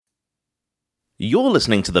You're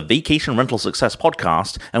listening to the Vacation Rental Success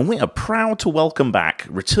Podcast, and we are proud to welcome back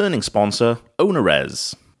returning sponsor,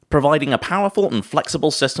 OwnerRez. Providing a powerful and flexible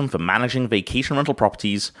system for managing vacation rental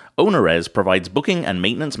properties, OwnerRez provides booking and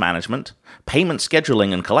maintenance management, payment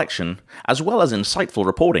scheduling and collection, as well as insightful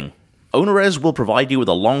reporting. OwnerRez will provide you with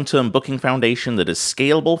a long-term booking foundation that is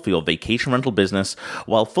scalable for your vacation rental business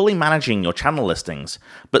while fully managing your channel listings,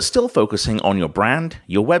 but still focusing on your brand,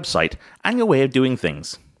 your website, and your way of doing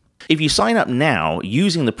things. If you sign up now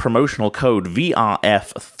using the promotional code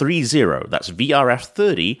VRF30, that's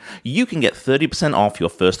VRF30, you can get 30% off your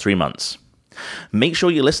first 3 months. Make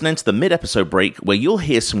sure you listen into the mid-episode break where you'll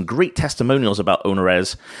hear some great testimonials about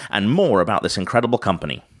OwnerRez and more about this incredible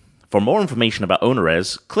company. For more information about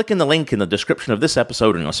OwnerRez, click in the link in the description of this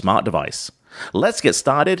episode on your smart device. Let's get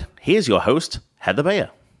started. Here's your host, Heather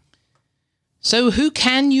Bayer. So who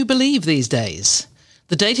can you believe these days?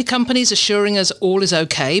 The data companies assuring us all is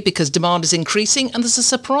okay because demand is increasing and there's a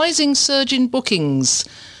surprising surge in bookings.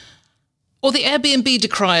 Or the Airbnb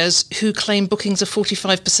decriers who claim bookings are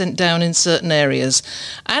 45% down in certain areas,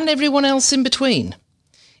 and everyone else in between.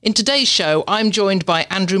 In today's show, I'm joined by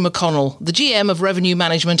Andrew McConnell, the GM of Revenue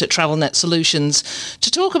Management at TravelNet Solutions,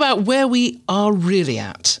 to talk about where we are really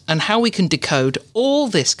at and how we can decode all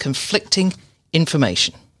this conflicting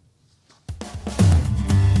information.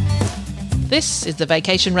 This is the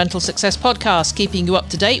Vacation Rental Success Podcast, keeping you up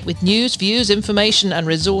to date with news, views, information and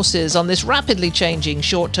resources on this rapidly changing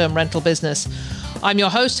short-term rental business. I'm your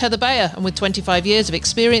host, Heather Bayer, and with 25 years of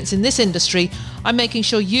experience in this industry, I'm making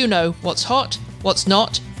sure you know what's hot, what's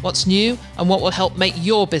not, what's new, and what will help make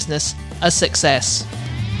your business a success.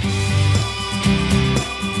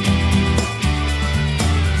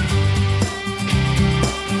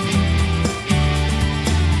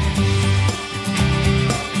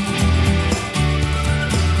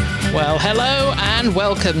 Well, hello and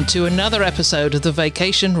welcome to another episode of the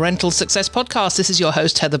Vacation Rental Success Podcast. This is your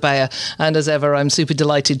host, Heather Bayer, and as ever, I'm super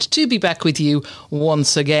delighted to be back with you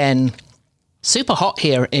once again. Super hot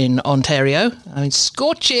here in Ontario. I mean,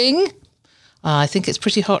 scorching. I think it's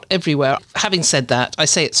pretty hot everywhere. Having said that, I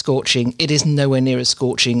say it's scorching. It is nowhere near as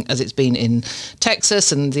scorching as it's been in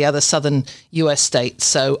Texas and the other southern US states.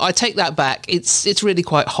 So I take that back. It's really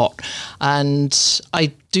quite hot. And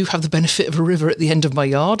I do have the benefit of a river at the end of my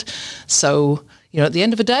yard. So, at the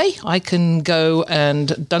end of the day, I can go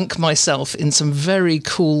and dunk myself in some very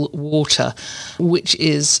cool water, which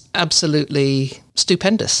is absolutely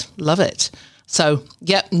stupendous. Love it. So,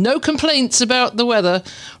 no complaints about the weather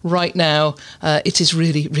right now. It is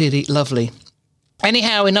really, really lovely.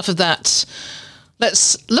 Anyhow, enough of that.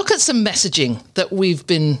 Let's look at some messaging that we've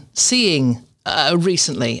been seeing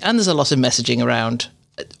recently. And there's a lot of messaging around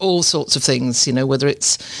all sorts of things, whether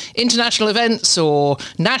it's international events or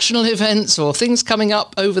national events or things coming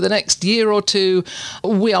up over the next year or two.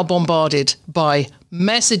 We are bombarded by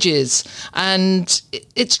messages. And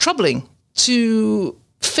it's troubling to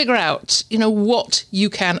figure out, what you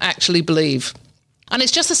can actually believe. And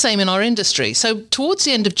it's just the same in our industry. So towards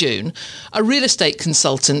the end of June, a real estate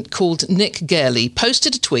consultant called Nick Gurley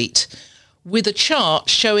posted a tweet with a chart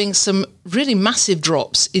showing some really massive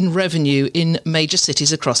drops in revenue in major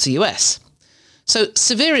cities across the US. So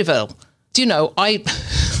Sevierville, I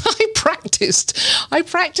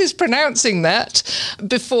practiced pronouncing that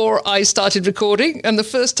before I started recording. And the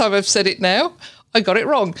first time I've said it now, I got it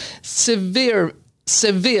wrong. Sevierville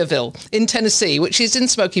in Tennessee, which is in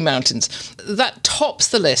Smoky Mountains. That tops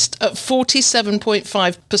the list at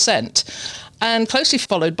 47.5%, and closely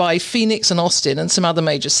followed by Phoenix and Austin and some other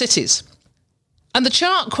major cities. And the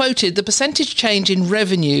chart quoted the percentage change in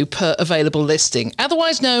revenue per available listing,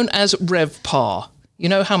 otherwise known as RevPAR. You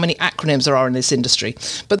know how many acronyms there are in this industry.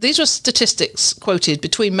 But these were statistics quoted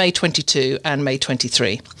between May 22 and May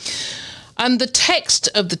 23. And the text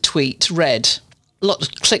of the tweet read, a lot of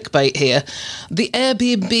clickbait here. The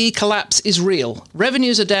Airbnb collapse is real.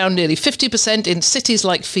 Revenues are down nearly 50% in cities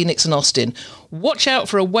like Phoenix and Austin. Watch out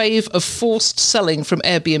for a wave of forced selling from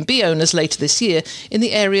Airbnb owners later this year in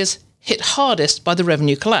the areas hit hardest by the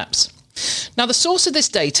revenue collapse. Now, the source of this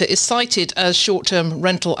data is cited as short-term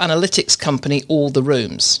rental analytics company All the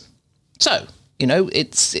Rooms. So,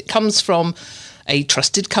 it comes from a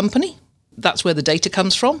trusted company. That's where the data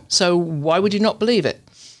comes from. So why would you not believe it?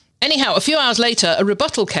 Anyhow, a few hours later, a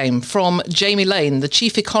rebuttal came from Jamie Lane, the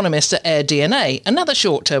chief economist at AirDNA, another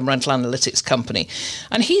short-term rental analytics company.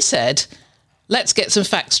 And he said, let's get some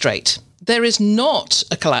facts straight. There is not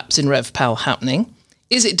a collapse in RevPAR happening.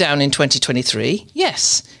 Is it down in 2023?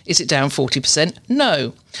 Yes. Is it down 40%?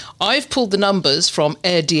 No. I've pulled the numbers from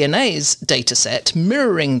AirDNA's dataset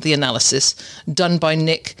mirroring the analysis done by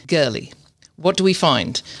Nick Gurley. what do we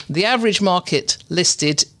find? The average market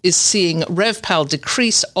listed is seeing RevPal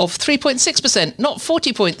decrease of 3.6%, not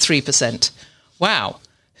 40.3%. Wow.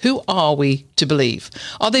 Who are we to believe?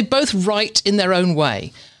 Are they both right in their own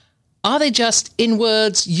way? Are they just in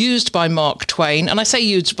words used by Mark Twain? And I say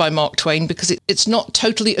used by Mark Twain because it's not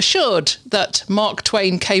totally assured that Mark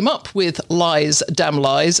Twain came up with lies, damn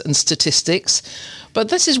lies, and statistics. But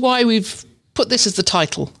this is why we've put this as the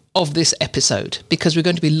title of this episode, because we're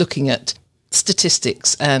going to be looking at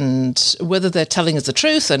statistics and whether they're telling us the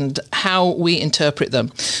truth and how we interpret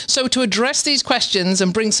them. So to address these questions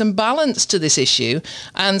and bring some balance to this issue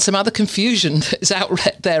and some other confusion that is out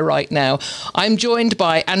there right now, I'm joined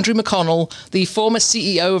by Andrew McConnell, the former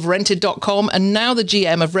CEO of Rented.com and now the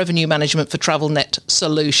GM of Revenue Management for TravelNet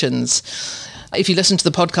Solutions. If you listen to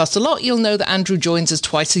the podcast a lot, you'll know that Andrew joins us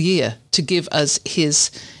twice a year to give us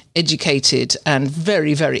his educated and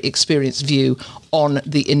very, very experienced view on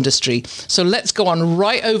the industry. So let's go on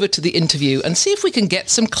right over to the interview and see if we can get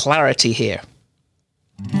some clarity here.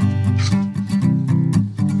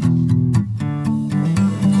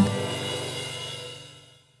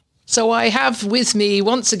 So I have with me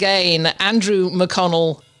once again Andrew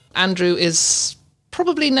McConnell. Andrew is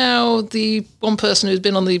probably now the one person who's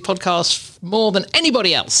been on the podcast more than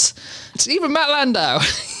anybody else. It's even Matt Landau.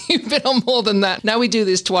 You've been on more than that. Now we do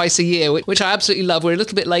this twice a year, which I absolutely love. We're a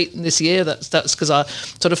little bit late this year. That's because our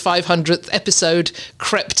sort of 500th episode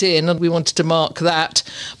crept in and we wanted to mark that.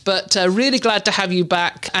 But really glad to have you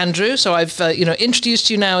back, Andrew. So I've introduced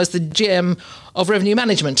you now as the GM of Revenue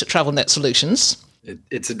Management at TravelNet Solutions.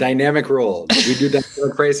 It's a dynamic role. We do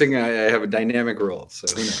dynamic pricing. I have a dynamic role, so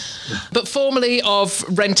who knows? But formerly of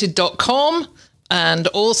Rented.com and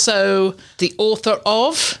also the author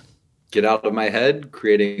of Get Out of My Head,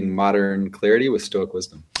 Creating Modern Clarity with Stoic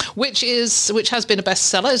Wisdom. Which has been a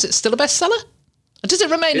bestseller. Is it still a bestseller? Does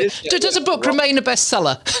it remain? Does a book remain a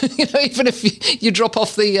bestseller? Even if you drop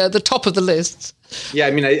off the top of the list. Yeah,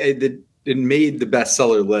 I mean, it made the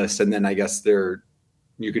bestseller list, and then I guess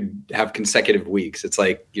you could have consecutive weeks. It's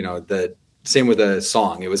like, the same with a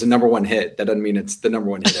song. It was a number one hit. That doesn't mean it's the number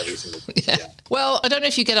one hit every single week. Yeah. Well, I don't know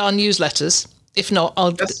if you get our newsletters. If not,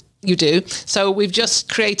 Yes. You do. So we've just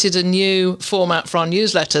created a new format for our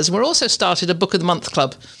newsletters. We're also started a Book of the Month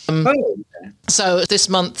club. Okay. So this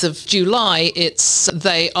month of July, it's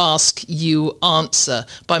They Ask, You Answer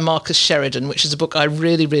by Marcus Sheridan, which is a book I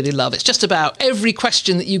really, really love. It's just about every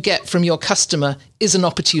question that you get from your customer is an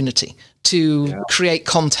opportunity to create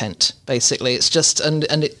content, basically. It's just, and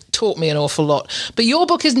it taught me an awful lot. But your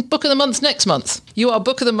book isn't Book of the Month next month. You are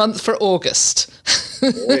Book of the Month for August.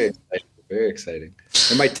 Very exciting. Very exciting.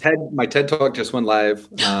 And my TED Talk just went live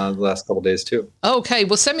the last couple of days too. Okay,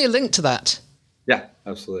 well, send me a link to that. Yeah,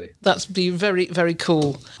 absolutely. That'd be very, very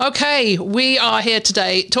cool. Okay, we are here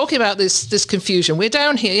today talking about this confusion. We're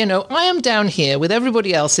down here, I am down here with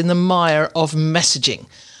everybody else in the mire of messaging,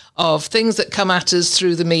 of things that come at us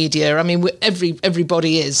through the media. I mean,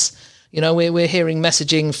 everybody is. We're hearing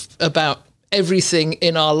messaging about everything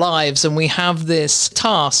in our lives, and we have this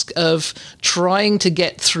task of trying to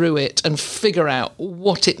get through it and figure out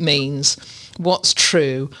what it means, what's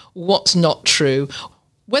true, what's not true,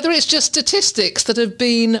 whether it's just statistics that have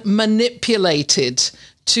been manipulated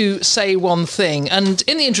to say one thing. And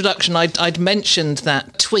in the introduction, I'd mentioned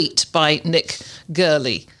that tweet by Nick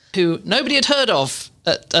Gurley, who nobody had heard of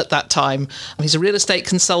at that time. He's a real estate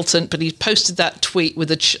consultant, but he posted that tweet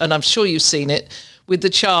and I'm sure you've seen it, with the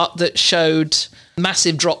chart that showed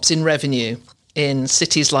massive drops in revenue in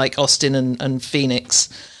cities like Austin and Phoenix.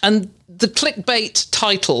 And the clickbait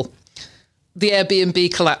title, The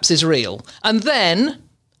Airbnb Collapse is Real. And then,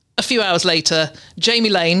 a few hours later,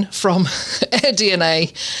 Jamie Lane from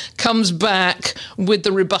AirDNA comes back with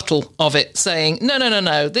the rebuttal of it, saying,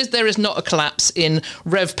 no, there is not a collapse in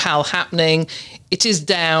RevPal happening. It is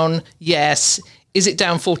down, yes. Is it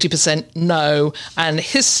down 40%? No. And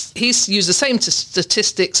he's used the same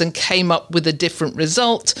statistics and came up with a different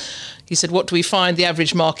result. He said, what do we find? The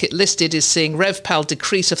average market listed is seeing RevPal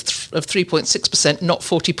decrease of 3.6%, not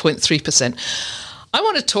 40.3%. I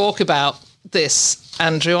want to talk about this,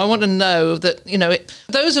 Andrew. I want to know that,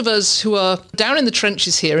 those of us who are down in the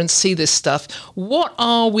trenches here and see this stuff, what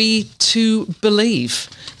are we to believe?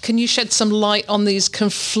 Can you shed some light on these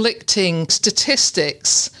conflicting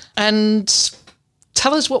statistics and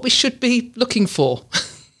tell us what we should be looking for?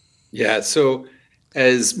 Yeah. So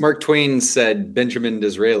as Mark Twain said, Benjamin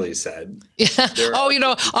Disraeli said. Yeah.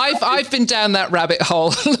 I've been down that rabbit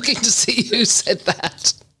hole looking to see who said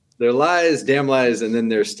that. There are lies, damn lies, and then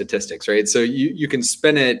there's statistics, right? So you can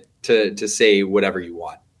spin it to say whatever you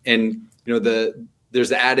want. And, there's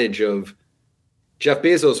the adage of Jeff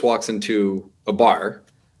Bezos walks into a bar,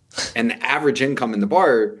 and the average income in the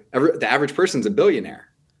bar, the average person's a billionaire.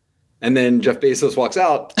 And then Jeff Bezos walks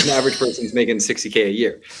out, and the average person's making $60K a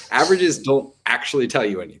year. Averages don't actually tell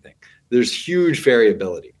you anything. There's huge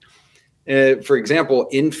variability. For example,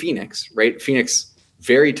 in Phoenix, right? Phoenix,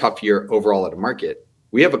 very tough year overall at a market.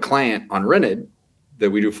 We have a client on Rented that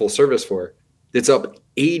we do full service for that's up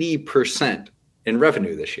 80% in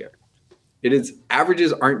revenue this year. It is,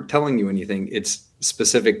 averages aren't telling you anything. It's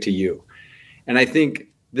specific to you. And I think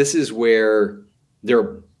this is where there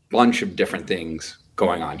are a bunch of different things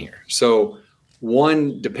going on here. So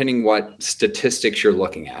one, depending what statistics you're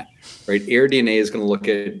looking at, right? AirDNA is going to look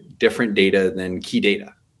at different data than key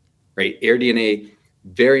data, right? AirDNA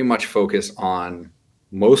very much focus on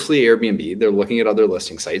mostly Airbnb. They're looking at other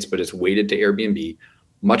listing sites, but it's weighted to Airbnb,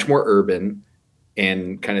 much more urban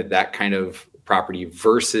and kind of that kind of property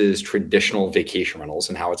versus traditional vacation rentals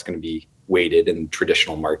and how it's going to be weighted in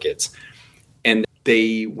traditional markets. And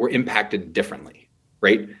they were impacted differently,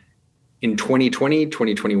 right? In 2020,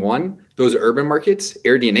 2021, those urban markets,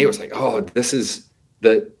 AirDNA was like, oh, this is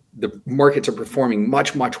the markets are performing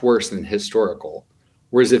much, much worse than historical.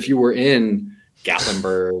 Whereas if you were in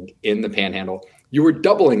Gatlinburg, in the Panhandle, you were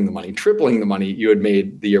doubling the money, tripling the money you had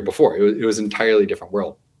made the year before. It was an entirely different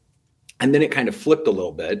world. And then it kind of flipped a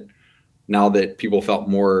little bit. Now that people felt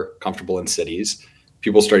more comfortable in cities,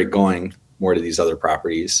 people started going more to these other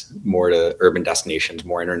properties, more to urban destinations,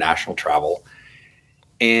 more international travel.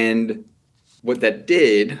 And what that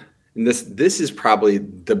did, and this is probably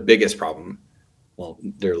the biggest problem, well,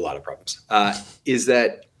 there are a lot of problems, is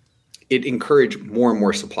that it encouraged more and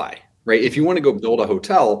more supply, right? If you want to go build a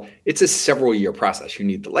hotel, it's a several year process. You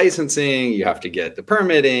need the licensing, you have to get the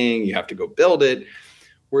permitting, you have to go build it.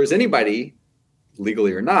 Whereas anybody,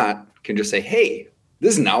 legally or not, can just say, hey,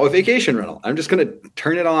 this is now a vacation rental. I'm just going to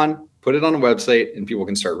turn it on, put it on a website, and people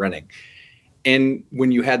can start renting. And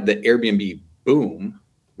when you had the Airbnb boom,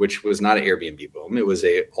 which was not an Airbnb boom, it was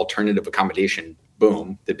a alternative accommodation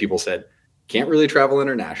boom that people said, can't really travel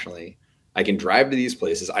internationally. I can drive to these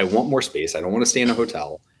places. I want more space. I don't want to stay in a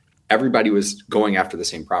hotel. Everybody was going after the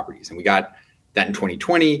same properties. And we got that in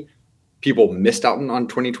 2020. People missed out on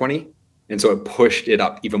 2020. And so it pushed it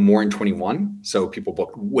up even more in 21. So people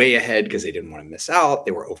booked way ahead because they didn't want to miss out.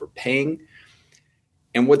 They were overpaying.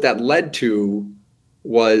 And what that led to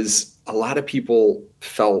was a lot of people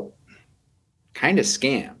felt kind of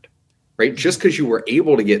scammed, right? Just because you were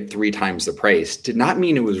able to get 3 times the price did not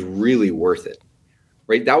mean it was really worth it,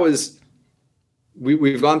 right? That was,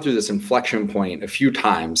 we've gone through this inflection point a few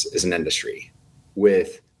times as an industry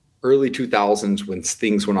with early 2000s when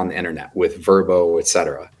things went on the internet with Verbo, et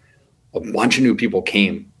cetera. A bunch of new people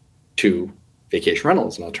came to vacation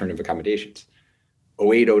rentals and alternative accommodations.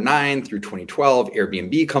 08, 09 through 2012,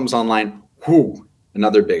 Airbnb comes online. Whoo,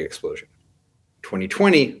 another big explosion.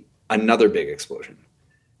 2020, another big explosion.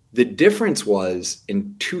 The difference was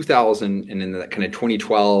in 2000 and in that kind of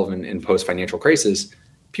 2012 and post-financial crisis,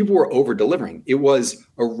 people were over-delivering. It was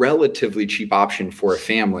a relatively cheap option for a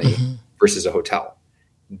family versus a hotel.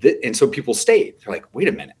 And so people stayed. They're like, wait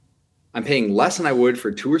a minute. I'm paying less than I would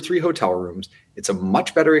for 2 or 3 hotel rooms. It's a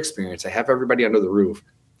much better experience. I have everybody under the roof.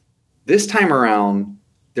 This time around,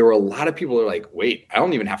 there were a lot of people who are like, wait, I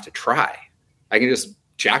don't even have to try. I can just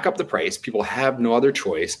jack up the price. People have no other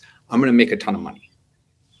choice. I'm going to make a ton of money.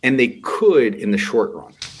 And they could in the short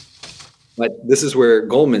run. But this is where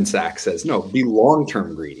Goldman Sachs says, no, be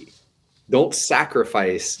long-term greedy. Don't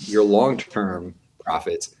sacrifice your long-term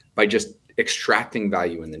profits by just extracting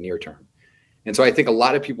value in the near term. And so I think a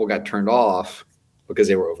lot of people got turned off because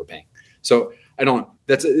they were overpaying. So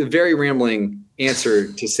that's a very rambling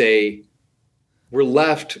answer to say we're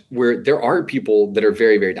left where there are people that are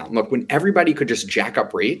very, very down. Look, when everybody could just jack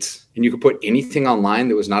up rates and you could put anything online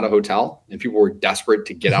that was not a hotel and people were desperate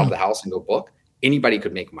to get out of the house and go book, anybody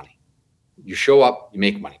could make money. You show up, you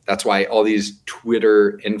make money. That's why all these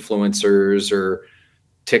Twitter influencers or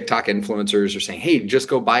TikTok influencers are saying, hey, just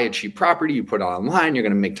go buy a cheap property. You put it online, you're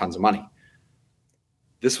going to make tons of money.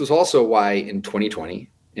 This was also why in 2020,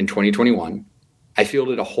 in 2021, I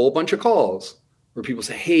fielded a whole bunch of calls where people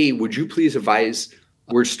say, hey, would you please advise?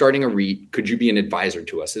 We're starting a REIT. Could you be an advisor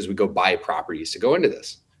to us as we go buy properties to go into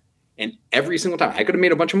this? And every single time, I could have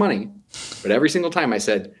made a bunch of money, but every single time I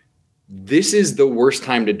said, this is the worst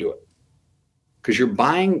time to do it. Because you're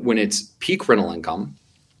buying when it's peak rental income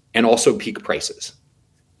and also peak prices.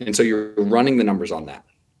 And so you're running the numbers on that.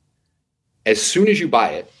 As soon as you buy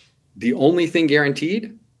it, the only thing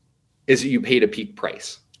guaranteed is that you paid a peak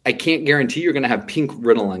price. I can't guarantee you're going to have peak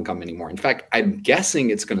rental income anymore. In fact, I'm guessing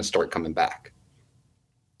it's going to start coming back.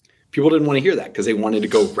 People didn't want to hear that because they wanted to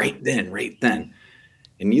go right then.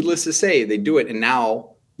 And needless to say, they do it. And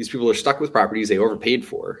now these people are stuck with properties they overpaid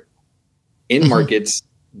for in markets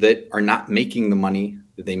that are not making the money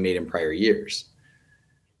that they made in prior years.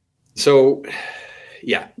 So,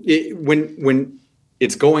 yeah, when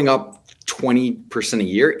it's going up 20% a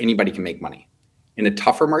year, anybody can make money. In a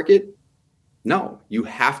tougher market, no, you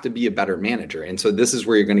have to be a better manager. And so this is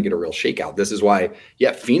where you're going to get a real shakeout. This is why,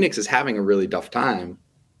 Phoenix is having a really tough time,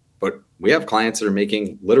 but we have clients that are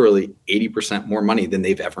making literally 80% more money than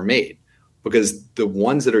they've ever made, because the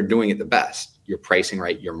ones that are doing it the best, you're pricing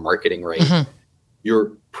right, you're marketing right,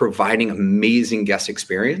 you're providing amazing guest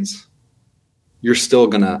experience, you're still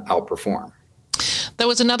going to outperform. There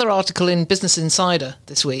was another article in Business Insider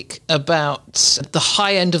this week about the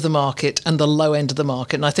high end of the market and the low end of the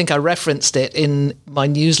market. And I think I referenced it in my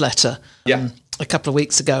newsletter a couple of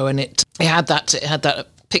weeks ago. And it had that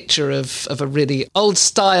picture of a really old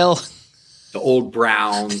style. The old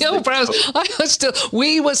Browns. The old Browns.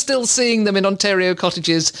 We were still seeing them in Ontario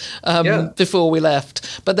cottages before we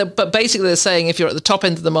left. But basically they're saying if you're at the top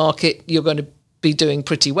end of the market, you're going to be doing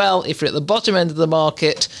pretty well. If you're at the bottom end of the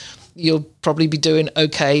market, you'll probably be doing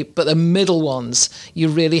okay. But the middle ones, you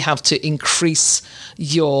really have to increase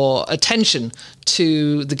your attention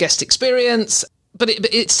to the guest experience. But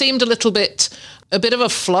it seemed a bit of a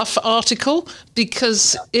fluff article,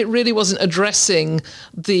 because it really wasn't addressing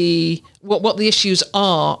what the issues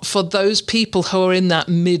are for those people who are in that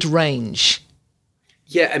mid-range.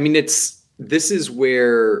 Yeah, I mean, this is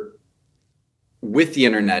where, with the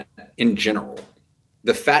internet in general,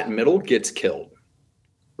 the fat middle gets killed.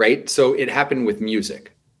 Right? So it happened with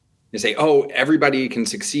music. They say, oh, everybody can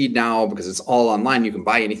succeed now because it's all online. You can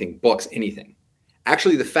buy anything, books, anything.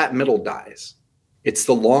 Actually, the fat middle dies. It's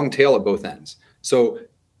the long tail at both ends. So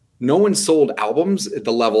no one sold albums at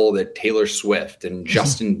the level that Taylor Swift and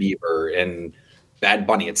Justin Bieber and Bad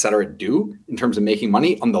Bunny, et cetera, do in terms of making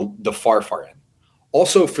money on the far, far end.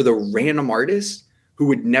 Also, for the random artists who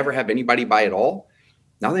would never have anybody buy at all,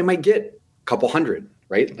 now they might get a couple hundred,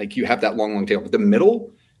 right? Like you have that long, long tail. But the middle,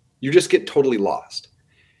 you just get totally lost.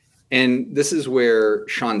 And this is where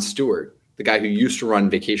Sean Stewart, the guy who used to run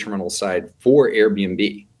vacation rental side for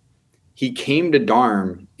Airbnb, he came to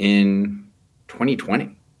DARM in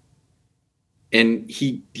 2020. And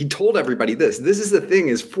he told everybody this. This is the thing,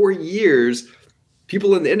 is for years,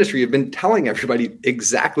 people in the industry have been telling everybody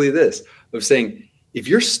exactly this, of saying, if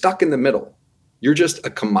you're stuck in the middle, you're just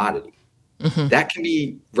a commodity. That can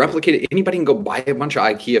be replicated. Anybody can go buy a bunch of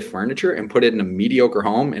IKEA furniture and put it in a mediocre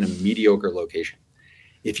home in a mediocre location.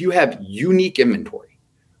 If you have unique inventory,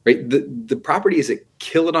 right? The properties that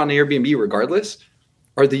kill it on Airbnb regardless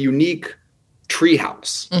are the unique tree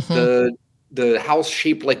house, the house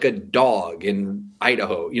shaped like a dog in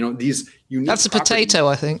Idaho. These unique. That's a potato,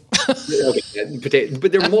 I think. Okay, potato,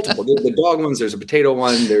 but there are multiple. The dog ones, there's a potato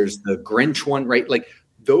one, there's the Grinch one, right? Like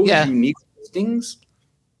those unique listings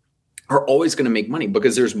are always going to make money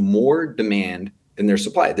because there's more demand than there's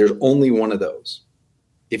supply. There's only one of those.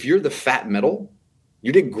 If you're the fat middle,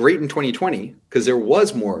 you did great in 2020 because there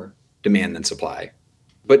was more demand than supply,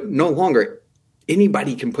 but no longer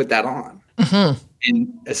anybody can put that on.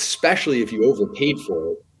 And especially if you overpaid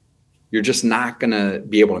for it, you're just not going to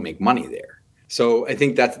be able to make money there. So I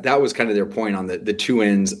think that was kind of their point on the two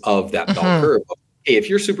ends of that bell curve. Hey, if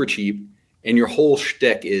you're super cheap and your whole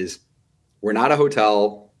shtick is, we're not a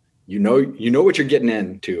hotel, you know what you're getting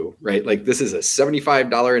into, right? Like this is a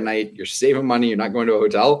 $75 a night. You're saving money. You're not going to a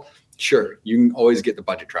hotel. Sure, you can always get the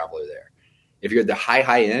budget traveler there. If you're at the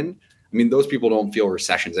high end, I mean, those people don't feel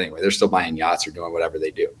recessions anyway. They're still buying yachts or doing whatever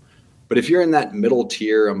they do. But if you're in that middle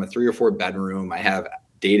tier, I'm a 3 or 4 bedroom, I have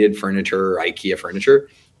dated furniture or IKEA furniture,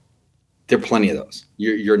 there are plenty of those.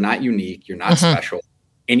 You're not unique. You're not special.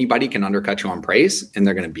 Anybody can undercut you on price and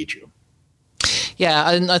they're going to beat you.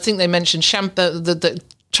 Yeah, and I think they mentioned the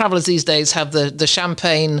travelers these days have the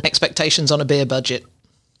champagne expectations on a beer budget.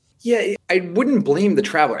 Yeah, I wouldn't blame the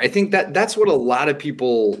traveler. I think that's what a lot of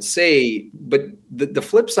people say. But the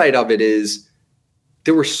flip side of it is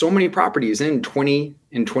there were so many properties in 20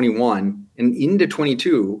 and 21 and into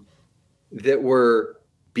 22 that were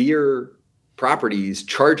beer properties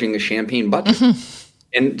charging a champagne budget.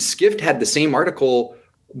 And Skift had the same article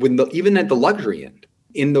even at the luxury end.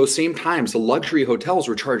 In those same times, the luxury hotels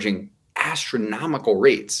were charging astronomical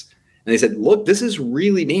rates. And they said, look, this is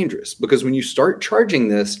really dangerous because when you start charging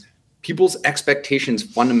this, people's expectations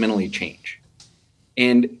fundamentally change.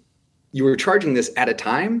 And you were charging this at a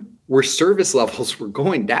time where service levels were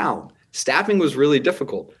going down. Staffing was really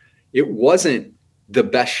difficult. It wasn't the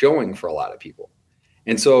best showing for a lot of people.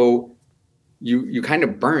 And so you kind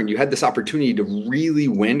of burned. You had this opportunity to really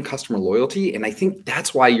win customer loyalty. And I think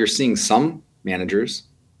that's why you're seeing some managers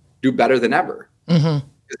do better than ever. Mm-hmm.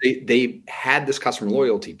 They had this customer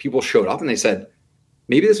loyalty. People showed up and they said,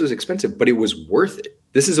 maybe this was expensive, but it was worth it.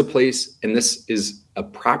 This is a place and this is a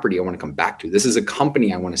property I want to come back to. This is a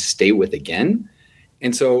company I want to stay with again.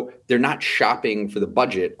 And so they're not shopping for the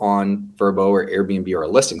budget on Vrbo or Airbnb or a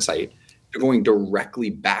listing site. They're going directly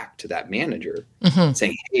back to that manager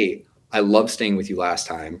saying, hey, I love staying with you last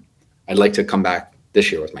time. I'd like to come back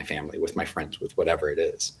this year with my family, with my friends, with whatever it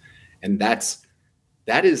is. And that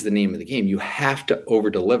is the name of the game. You have to over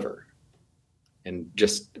deliver. And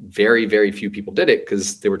just very, very few people did it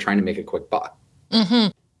because they were trying to make a quick buck. Mm-hmm.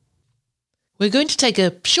 We're going to take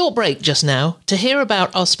a short break just now to hear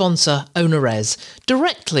about our sponsor, OwnerRez,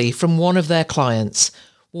 directly from one of their clients.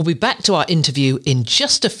 We'll be back to our interview in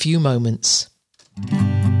just a few moments.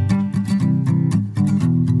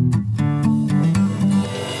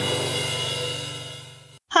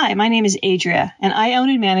 Hi, my name is Adria, and I own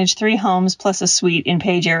and manage 3 homes plus a suite in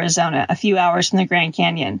Page, Arizona, a few hours from the Grand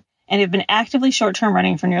Canyon, and have been actively short-term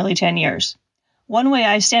renting for nearly 10 years. One way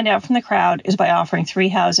I stand out from the crowd is by offering 3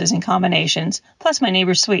 houses in combinations, plus my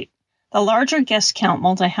neighbor's suite. The larger guest count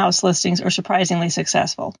multi-house listings are surprisingly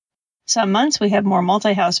successful. Some months we have more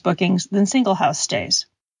multi-house bookings than single-house stays.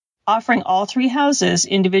 Offering all 3 houses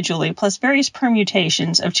individually, plus various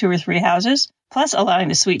permutations of 2 or 3 houses, plus allowing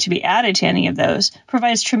the suite to be added to any of those,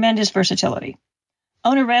 provides tremendous versatility.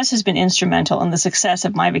 OwnerRez has been instrumental in the success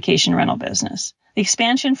of my vacation rental business. The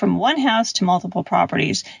expansion from one house to multiple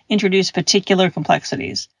properties introduced particular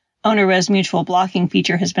complexities. OwnerRez mutual blocking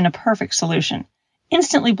feature has been a perfect solution,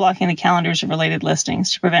 instantly blocking the calendars of related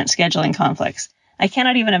listings to prevent scheduling conflicts. I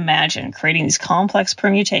cannot even imagine creating these complex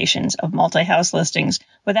permutations of multi-house listings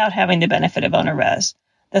without having the benefit of OwnerRez.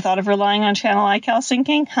 The thought of relying on channel iCal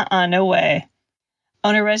syncing? No way.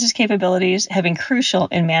 OwnerRez's capabilities have been crucial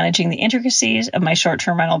in managing the intricacies of my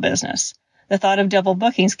short-term rental business. The thought of double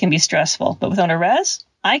bookings can be stressful, but with OwnerRez,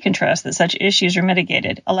 I can trust that such issues are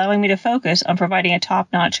mitigated, allowing me to focus on providing a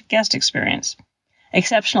top-notch guest experience.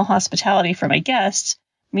 Exceptional hospitality for my guests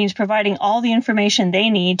means providing all the information they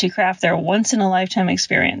need to craft their once-in-a-lifetime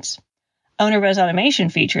experience. OwnerRez automation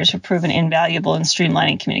features have proven invaluable in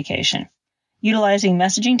streamlining communication. Utilizing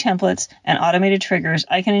messaging templates and automated triggers,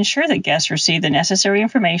 I can ensure that guests receive the necessary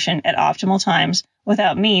information at optimal times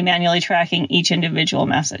without me manually tracking each individual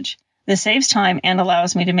message. This saves time and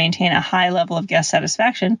allows me to maintain a high level of guest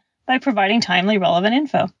satisfaction by providing timely, relevant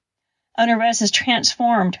info. OwnerRez has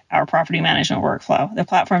transformed our property management workflow. The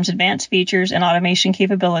platform's advanced features and automation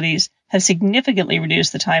capabilities have significantly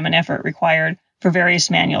reduced the time and effort required for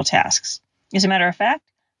various manual tasks. As a matter of fact,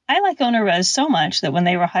 I like OwnerRez so much that when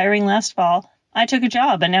they were hiring last fall, I took a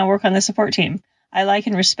job and now work on the support team. I like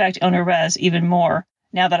and respect OwnerRez even more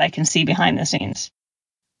now that I can see behind the scenes.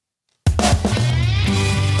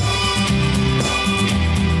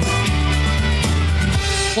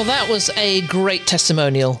 Well, that was a great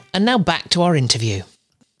testimonial. And now back to our interview.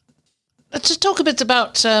 Let's just talk a bit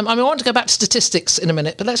about, I want to go back to statistics in a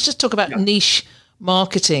minute, but let's just talk about niche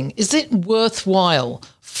marketing. Is it worthwhile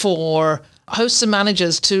for hosts and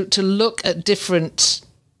managers to look at different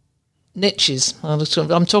niches?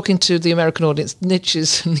 I'm talking to the American audience,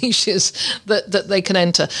 niches that they can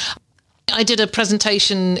enter. I did a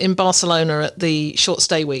presentation in Barcelona at the Short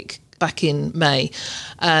Stay Week back in May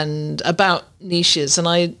and about niches. And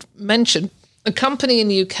I mentioned a company in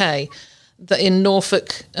the UK that in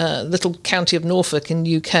Norfolk, little county of Norfolk in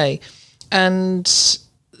UK, and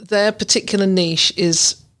their particular niche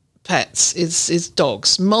is pets, is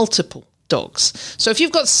dogs, multiple dogs. So if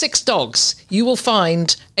you've got 6 dogs, you will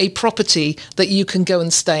find a property that you can go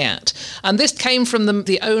and stay at. And this came from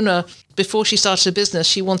the owner. Before she started a business,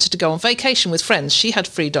 she wanted to go on vacation with friends. She had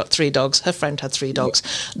 3 dogs. Her friend had 3 dogs.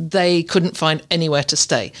 They couldn't find anywhere to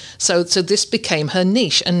stay. So this became her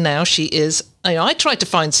niche. And now she is, I tried to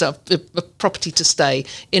find a property to stay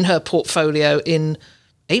in her portfolio in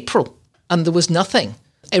April, and there was nothing.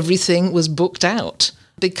 Everything was booked out,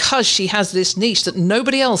 because she has this niche that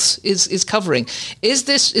nobody else is covering. Is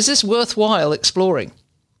this worthwhile exploring?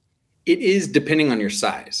 It is, depending on your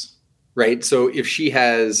size, right? So if she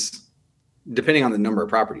has, depending on the number of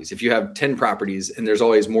properties, if you have 10 properties and there's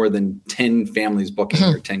always more than 10 families booking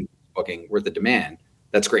or 10 booking worth of demand,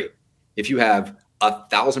 that's great. If you have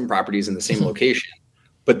 1,000 properties in the same location,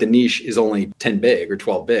 but the niche is only 10 big or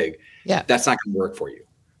 12 big, that's not going to work for you,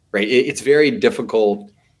 right? It's very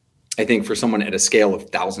difficult, I think, for someone at a scale of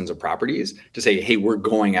thousands of properties to say, hey, we're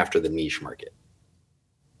going after the niche market.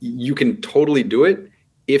 You can totally do it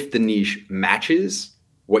if the niche matches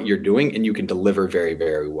what you're doing and you can deliver very,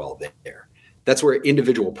 very well there. That's where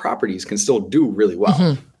individual properties can still do really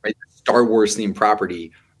well, right? Star Wars themed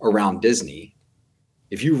property around Disney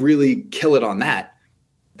If you really kill it on that,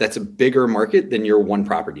 that's a bigger market than your one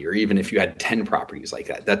property, or even if you had 10 properties like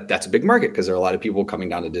that. That's a big market because there are a lot of people coming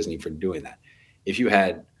down to Disney for doing that. If you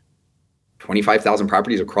had 25,000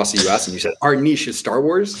 properties across the US and you said, our niche is Star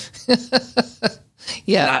Wars,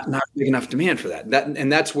 not big enough demand for that.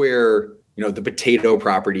 And that's where, the potato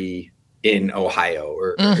property in Ohio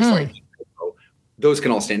or those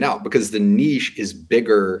can all stand out because the niche is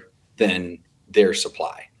bigger than their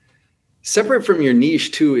supply. Separate from your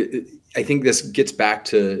niche too, I think this gets back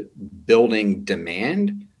to building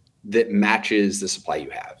demand that matches the supply you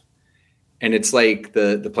have. And it's like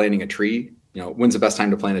the planting a tree. When's the best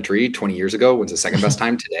time to plant a tree? 20 years ago. When's the second best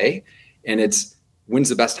time? Today? And it's when's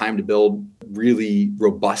the best time to build really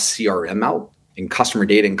robust CRM out and customer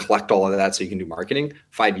data and collect all of that so you can do marketing?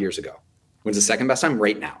 5 years ago. When's the second best time?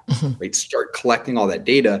 Right now. Right? Start collecting all that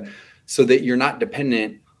data so that you're not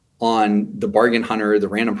dependent on the bargain hunter, the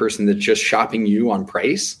random person that's just shopping you on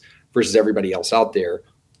price versus everybody else out there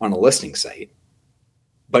on a listing site.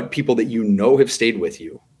 But people that have stayed with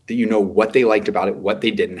you, that what they liked about it, what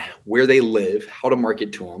they didn't, where they live, how to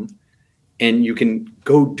market to them. And you can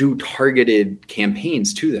go do targeted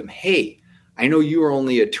campaigns to them. Hey, I know you are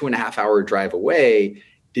only a 2.5 hour drive away.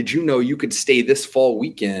 Did you know you could stay this fall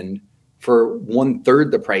weekend for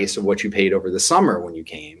 1/3 the price of what you paid over the summer when you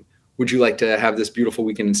came? Would you like to have this beautiful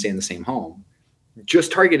weekend and stay in the same home?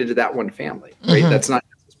 Just targeted to that one family, right? That's not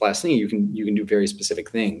just this last thing. You can do very specific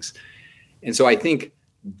things. And so I think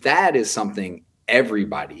that is something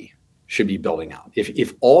everybody should be building out.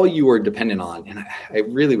 If all you are dependent on, and I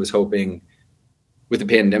really was hoping with the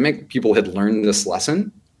pandemic, people had learned this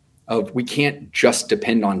lesson of we can't just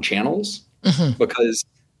depend on channels because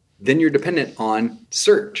then you're dependent on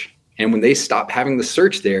search. And when they stop having the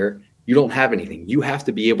search there, you don't have anything. You have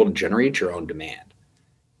to be able to generate your own demand.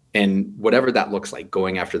 And whatever that looks like,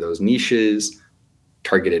 going after those niches,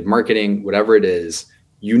 targeted marketing, whatever it is,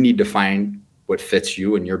 you need to find what fits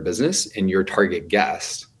you and your business and your target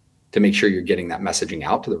guest to make sure you're getting that messaging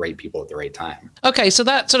out to the right people at the right time. Okay, so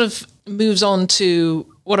that sort of moves on to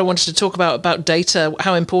what I wanted to talk about data,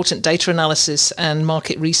 how important data analysis and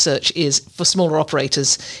market research is for smaller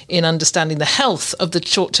operators in understanding the health of the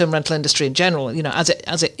short-term rental industry in general, as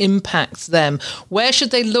it impacts them. Where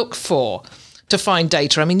should they look for to find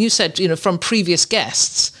data? I mean, you said, from previous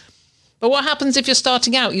guests, but what happens if you're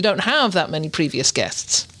starting out? You don't have that many previous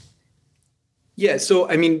guests. Yeah. So,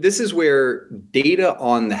 this is where data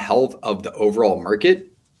on the health of the overall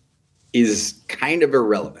market is kind of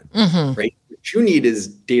irrelevant, right? What you need is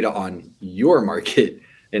data on your market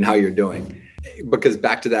and how you're doing, because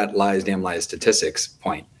back to that lies statistics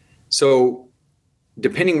point. So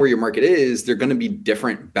depending where your market is, there are going to be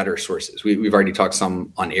different, better sources. We've already talked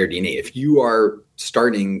some on AirDNA. If you are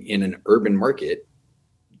starting in an urban market,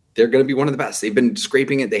 they're going to be one of the best. They've been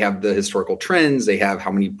scraping it. They have the historical trends. They have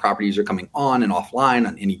how many properties are coming on and offline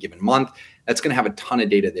on any given month. That's going to have a ton of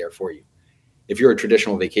data there for you. If you're a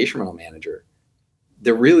traditional vacation rental manager,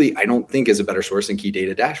 there really, I don't think, is a better source than Key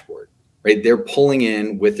Data Dashboard, right? They're pulling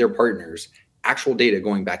in with their partners actual data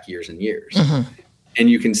going back years and years. And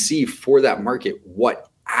you can see for that market what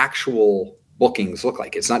actual bookings look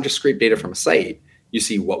like. It's not just scrape data from a site. You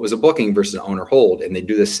see what was a booking versus an owner hold. And they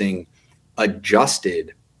do this thing,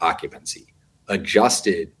 adjusted occupancy,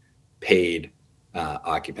 adjusted paid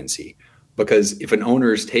occupancy. Because if an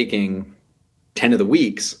owner is taking 10 of the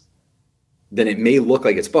weeks, then it may look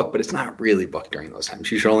like it's booked, but it's not really booked during those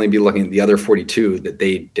times. You should only be looking at the other 42 that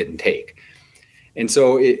they didn't take. And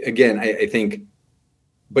so I think,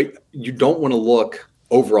 but you don't want to look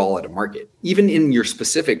overall at a market. Even in your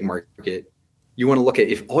specific market, you want to look at,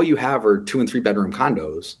 if all you have are 2 and 3 bedroom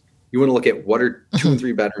condos, you want to look at what are 2 and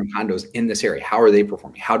 3 bedroom condos in this area? How are they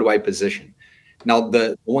performing? How do I position? Now,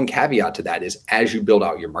 the one caveat to that is as you build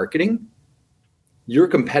out your marketing, your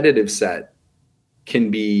competitive set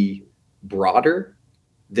can be broader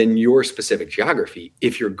than your specific geography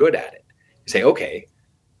if you're good at it. You say, okay,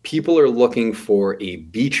 people are looking for a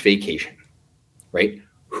beach vacation, right?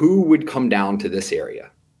 Who would come down to this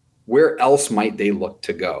area? Where else might they look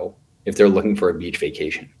to go if they're looking for a beach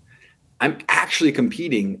vacation? I'm actually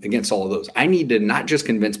competing against all of those. I need to not just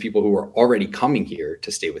convince people who are already coming here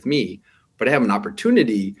to stay with me, but I have an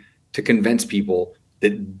opportunity to convince people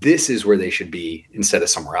that this is where they should be instead of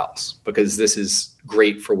somewhere else, because this is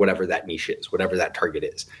great for whatever that niche is, whatever that target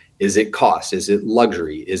is. Is it cost? Is it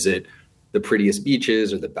luxury? Is it the prettiest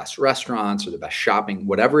beaches or the best restaurants or the best shopping?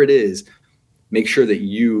 Whatever it is, make sure that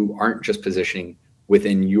you aren't just positioning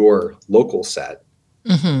within your local set,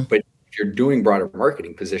 but if you're doing broader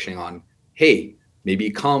marketing, positioning on, hey, maybe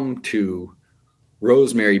come to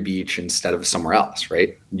Rosemary Beach instead of somewhere else,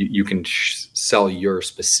 right? You can sell your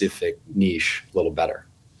specific niche a little better.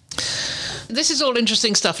 This is all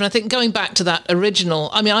interesting stuff. And I think going back to that original,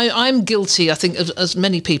 I mean, I'm guilty, I think, as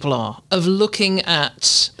many people are, of looking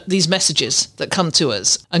at these messages that come to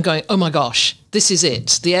us and going, oh my gosh, this is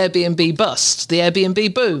it. The Airbnb bust, the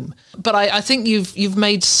Airbnb boom. But I think you've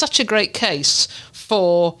made such a great case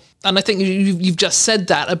for, and I think you've just said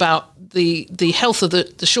that about the health of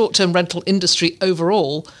the short-term rental industry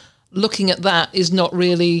overall. Looking at that is not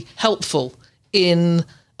really helpful in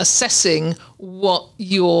assessing what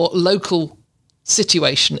your local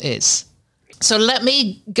situation is. So let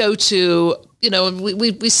me go to,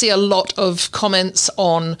 we see a lot of comments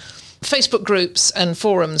on Facebook groups and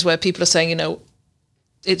forums where people are saying,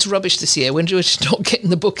 it's rubbish this year. We're just not getting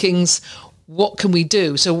the bookings. What can we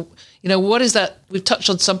do? So, what is that? We've touched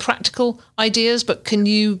on some practical ideas, but can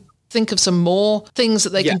you think of some more things that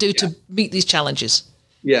they can do to meet these challenges?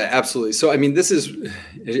 Yeah, absolutely. So, I mean, this is,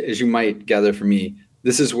 as you might gather from me,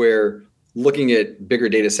 this is where looking at bigger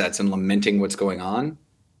data sets and lamenting what's going on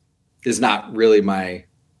is not really my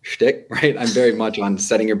shtick, right? I'm very much on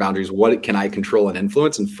setting your boundaries. What can I control and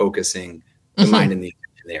influence, and focusing the mind and the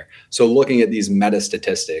attention there. So looking at these meta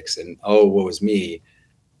statistics and, woe is me,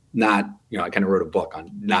 not, I kind of wrote a book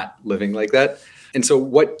on not living like that. And so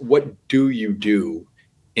what do you do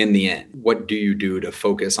in the end? What do you do to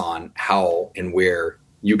focus on how and where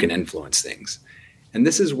you can influence things? And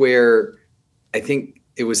this is where I think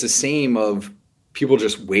it was the same of people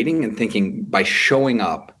just waiting and thinking by showing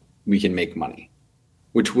up, we can make money,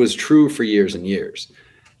 which was true for years and years.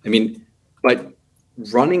 I mean, but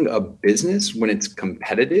running a business when it's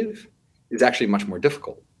competitive is actually much more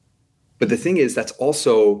difficult. But the thing is, that's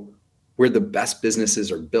also where the best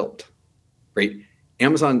businesses are built, right?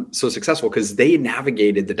 Amazon's so successful because they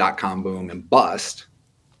navigated the .com boom and bust,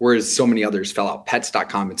 whereas so many others fell out,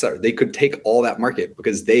 pets.com, et cetera. They could take all that market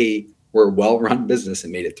because they were a well-run business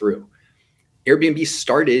and made it through. Airbnb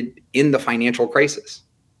started in the financial crisis.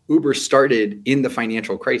 Uber started in the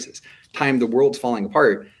financial crisis. Time the world's falling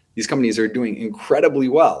apart, these companies are doing incredibly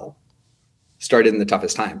well, started in the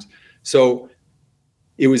toughest times. So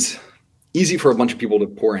it was easy for a bunch of people to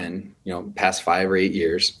pour in, past 5 or 8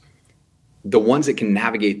 years. The ones that can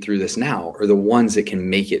navigate through this now are the ones that can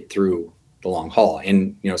make it through the long haul.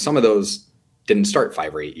 And, some of those didn't start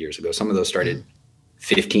 5 or 8 years ago. Some of those started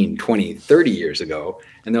 15, 20, 30 years ago.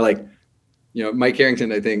 And they're like, Mike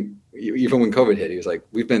Harrington, I think, even when COVID hit, he was like,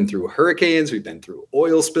 we've been through hurricanes, we've been through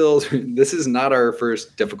oil spills. This is not our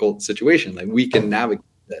first difficult situation. Like, we can navigate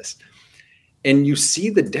this. And you see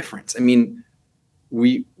the difference. I mean,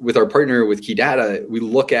 with our partner with Key Data, we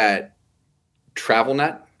look at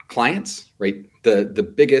TravelNet clients, right?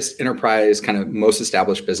 The biggest enterprise, kind of most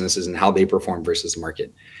established businesses and how they perform versus the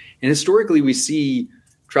market. And historically, we see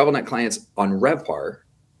TravelNet clients on RevPAR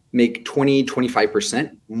make 20,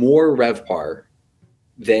 25% more RevPAR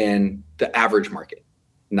than the average market,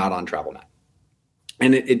 not on TravelNet.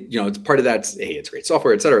 And it's part of that's, hey, it's great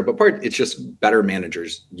software, et cetera, but it's just better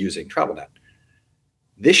managers using TravelNet.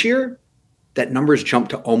 This year, that number's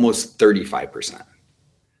jumped to almost 35%.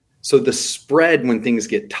 So the spread when things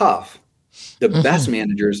get tough, the best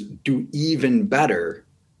managers do even better,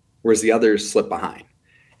 whereas the others slip behind.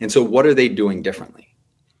 And so what are they doing differently?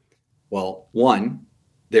 Well, one,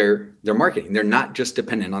 they're marketing. They're not just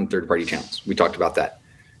dependent on third-party channels. We talked about that.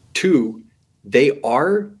 2, they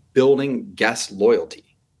are building guest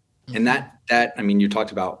loyalty. And that, I mean, you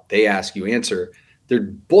talked about they ask, you answer. There are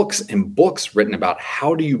books and books written about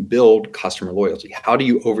how do you build customer loyalty? How do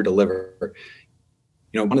you over-deliver?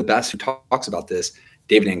 One of the best who talks about this,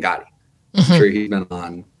 David Angotti. I'm sure he's been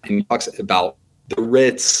on, and he talks about the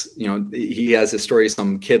Ritz. He has a story,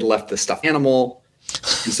 some kid left the stuffed animal.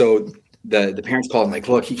 And so the parents call him like,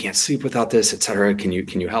 look, he can't sleep without this, et cetera. Can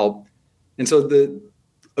you help? And so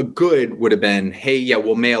a good would have been, hey, yeah,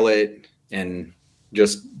 we'll mail it and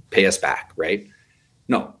just pay us back, right?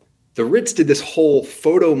 No, the Ritz did this whole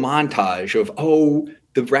photo montage of,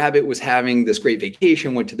 the rabbit was having this great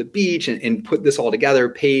vacation, went to the beach and put this all together,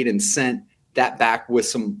 paid and sent that back with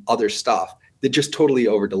some other stuff that just totally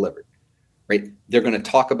over-delivered, right? They're going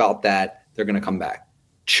to talk about that. They're going to come back.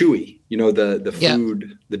 Chewy, the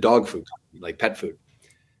food, the dog food, like pet food.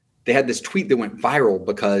 They had this tweet that went viral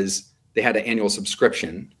because they had an annual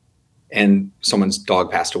subscription and someone's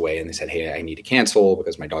dog passed away and they said, hey, I need to cancel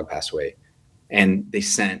because my dog passed away. And they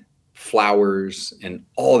sent flowers and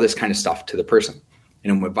all this kind of stuff to the person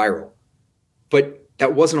and it went viral. But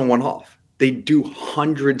that wasn't a one-off. They do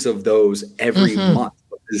hundreds of those every month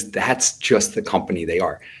because that's just the company they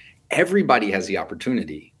are. Everybody has the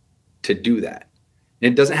opportunity to do that.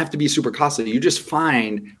 And it doesn't have to be super costly. You just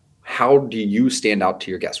find, how do you stand out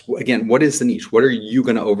to your guests? Again, what is the niche? What are you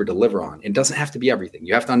going to over deliver on? It doesn't have to be everything.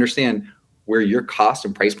 You have to understand where your cost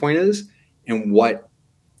and price point is and what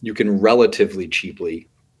you can relatively cheaply,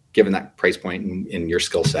 given that price point and your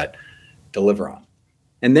skill set, deliver on.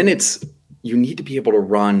 And then you need to be able to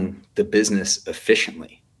run the business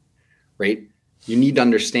efficiently, right? You need to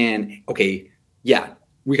understand, okay, yeah,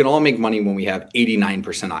 we can all make money when we have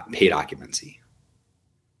 89% paid occupancy.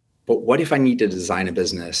 But what if I need to design a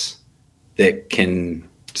business that can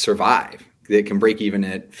survive, that can break even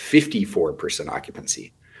at 54%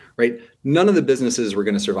 occupancy, right? None of the businesses were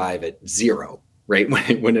going to survive at zero, right?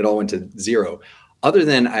 When it all went to zero. Other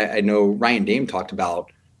than I know Ryan Dame talked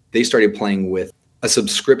about, they started playing with a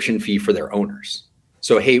subscription fee for their owners.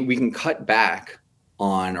 So, hey, we can cut back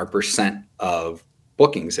on our percent of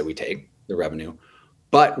bookings that we take, the revenue,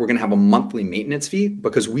 but we're going to have a monthly maintenance fee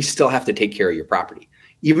because we still have to take care of your property.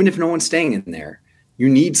 Even if no one's staying in there, you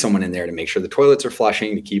need someone in there to make sure the toilets are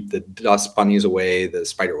flushing, to keep the dust bunnies away, the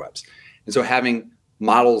spider webs. And so having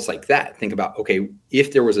models like that, think about, okay,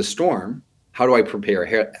 if there was a storm, how do I prepare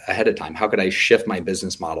ahead of time? How could I shift my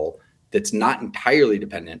business model that's not entirely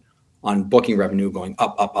dependent on booking revenue going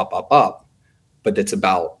up, but that's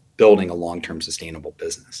about building a long-term sustainable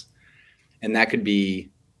business? And that could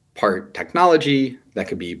be part technology, that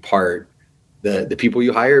could be part the people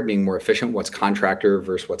you hire being more efficient, what's contractor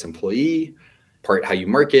versus what's employee, part how you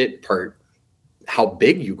market, part how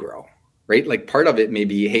big you grow, right? Like part of it may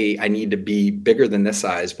be, hey, I need to be bigger than this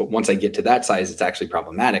size, but once I get to that size, it's actually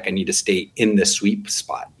problematic. I need to stay in this sweet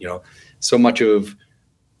spot. So much of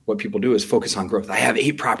what people do is focus on growth. I have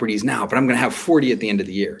 8 properties now, but I'm going to have 40 at the end of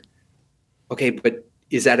the year. Okay, but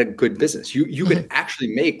is that a good business? You could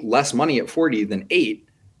actually make less money at 40 than 8,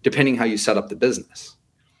 depending how you set up the business.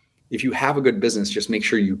 If you have a good business, just make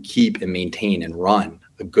sure you keep and maintain and run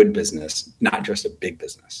a good business, not just a big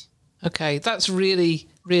business. Okay, that's really,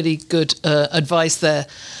 really good advice there.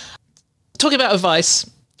 Talking about advice,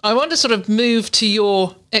 I want to sort of move to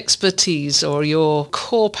your expertise or your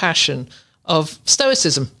core passion of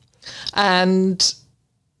Stoicism. And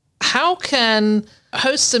how can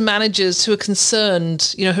hosts and managers who are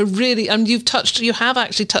concerned, who really, and you have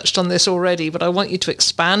actually touched on this already, but I want you to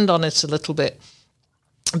expand on it a little bit.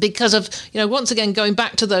 Because of, once again, going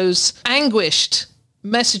back to those anguished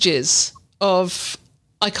messages of,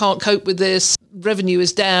 I can't cope with this, revenue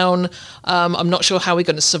is down, I'm not sure how we're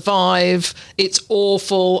going to survive, it's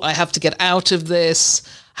awful, I have to get out of this.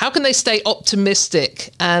 How can they stay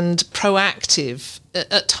optimistic and proactive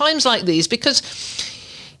at times like these? Because,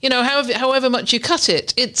 however much you cut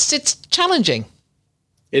it, it's challenging.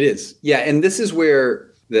 It is. Yeah. And this is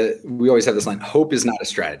where we always have this line, hope is not a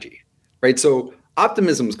strategy, right? So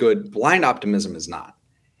optimism is good. Blind optimism is not.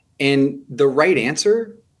 And the right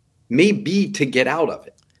answer may be to get out of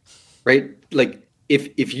it, right? Like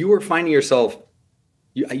if you were finding yourself,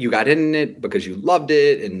 you got in it because you loved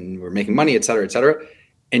it and were making money, et cetera,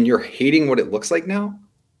 and you're hating what it looks like now,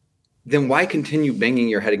 then why continue banging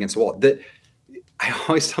your head against the wall? I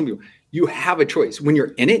always tell people, you have a choice. When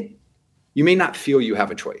you're in it, you may not feel you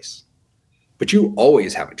have a choice, but you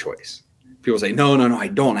always have a choice. People say, no, I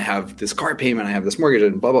don't. I have this car payment. I have this mortgage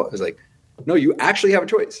and blah, blah. It's like, no, you actually have a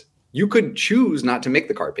choice. You could choose not to make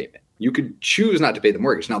the car payment. You could choose not to pay the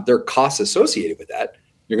mortgage. Now, there are costs associated with that.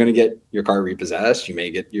 You're going to get your car repossessed. You may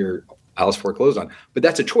get your house foreclosed on. But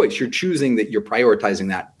that's a choice. You're choosing that, you're prioritizing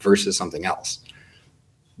that versus something else.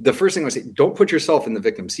 The first thing I would say, don't put yourself in the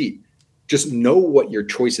victim seat. Just know what your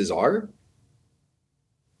choices are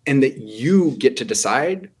and that you get to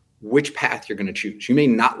decide which path you're going to choose. You may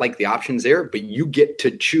not like the options there, but you get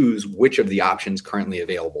to choose which of the options currently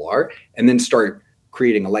available are, and then start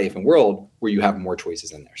creating a life and world where you have more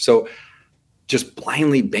choices in there. So just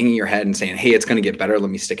blindly banging your head and saying, hey, it's going to get better,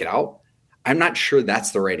 let me stick it out, I'm not sure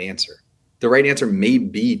that's the right answer. The right answer may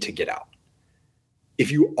be to get out.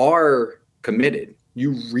 If you are committed,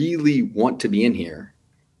 you really want to be in here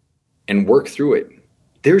and work through it,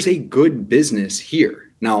 there's a good business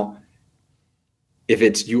here. Now, if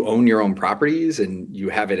it's you own your own properties and you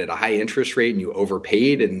have it at a high interest rate and you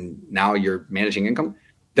overpaid and now you're managing income,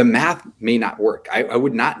 the math may not work. I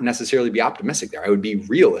would not necessarily be optimistic there. I would be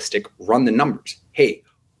realistic, run the numbers. Hey,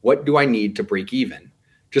 what do I need to break even?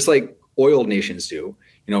 Just like oil nations do,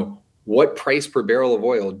 what price per barrel of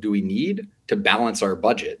oil do we need to balance our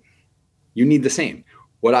budget? You need the same.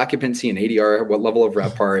 What occupancy and ADR, what level of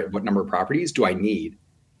RevPAR, what number of properties do I need?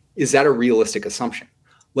 Is that a realistic assumption?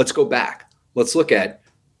 Let's go back. Let's look at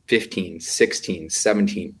 15, 16,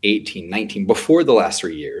 17, 18, 19, before the last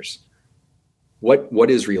 3 years. What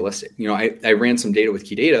is realistic? I ran some data with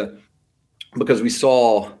Key Data because we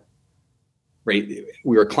saw, right,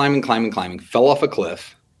 we were climbing, fell off a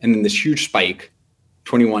cliff, and then this huge spike,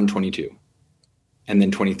 21, 22. And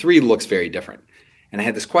then 23 looks very different. And I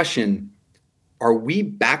had this question, are we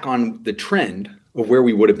back on the trend of where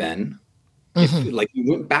we would have been? If, like, we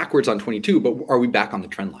went backwards on 22, but are we back on the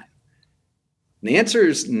trend line? And the answer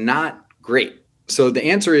is not great. So the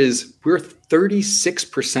answer is we're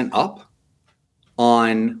 36% up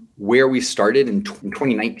on where we started in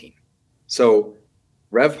 2019. So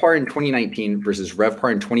RevPAR in 2019 versus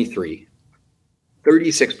RevPAR in 23,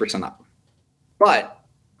 36% up. But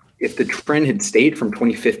if the trend had stayed from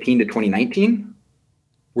 2015 to 2019,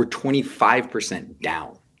 we're 25%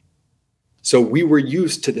 down. So we were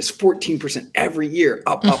used to this 14% every year,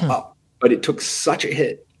 up, up. But it took such a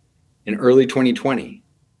hit in early 2020.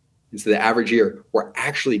 And so the average year, we're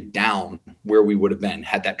actually down where we would have been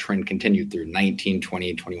had that trend continued through 19,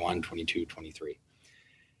 20, 21, 22, 23.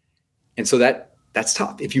 And so that's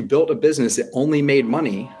tough. If you built a business that only made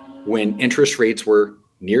money when interest rates were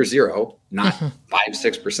near zero, not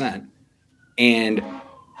 5-6%, and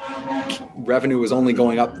revenue was only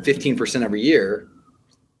going up 15% every year,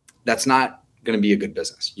 that's not going to be a good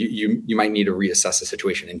business. You might need to reassess the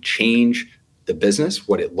situation and change the business,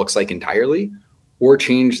 what it looks like entirely, or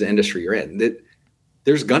change the industry you're in.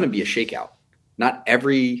 There's going to be a shakeout. Not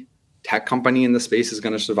every tech company in the space is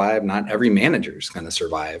going to survive. Not every manager is going to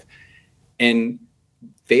survive. And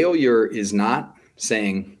failure is not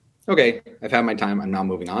saying, okay, I've had my time, I'm now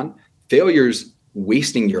moving on. Failure's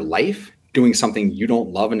wasting your life doing something you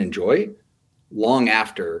don't love and enjoy long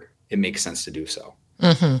after it makes sense to do so.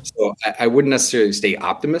 So I wouldn't necessarily stay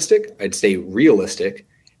optimistic. I'd stay realistic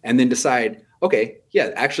and then decide, okay, yeah,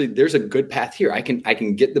 actually there's a good path here. I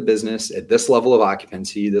can get the business at this level of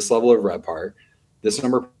occupancy, this level of RevPAR, this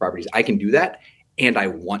number of properties. I can do that. And I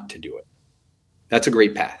want to do it. That's a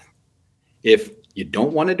great path. If you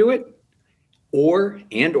don't want to do it, or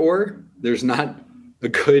there's not a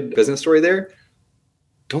good business story there,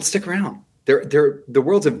 don't stick around. The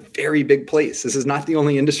world's a very big place. This is not the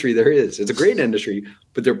only industry there is. It's a great industry,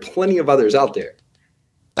 but there are plenty of others out there.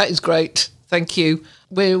 That is great. Thank you.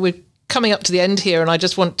 We're coming up to the end here, and I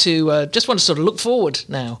just want to sort of look forward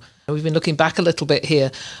now. We've been looking back a little bit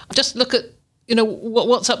here. Just look at,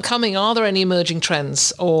 what's upcoming. Are there any emerging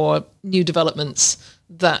trends or new developments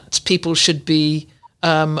that people should be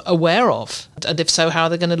aware of? And if so, how are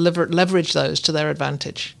they going to leverage those to their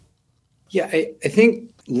advantage? Yeah, I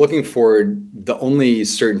think looking forward, the only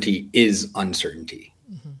certainty is uncertainty,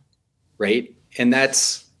 right? And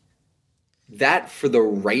that for the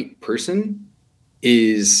right person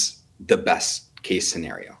is the best case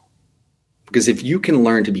scenario. Because if you can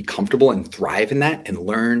learn to be comfortable and thrive in that and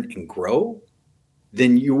learn and grow,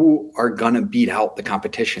 then you are going to beat out the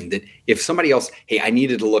competition. That if somebody else, hey, I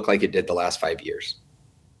needed to look like it did the last 5 years.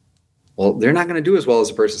 Well, they're not going to do as well as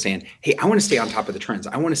a person saying, hey, I want to stay on top of the trends.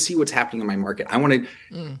 I want to see what's happening in my market. I want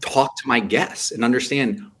to talk to my guests and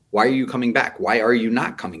understand, why are you coming back? Why are you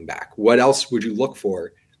not coming back? What else would you look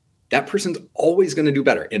for? That person's always going to do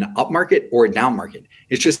better in an up market or a down market.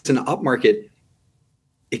 It's just an up market,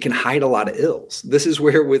 it can hide a lot of ills. This is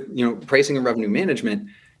where with pricing and revenue management,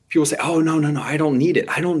 people say, oh, no, I don't need it.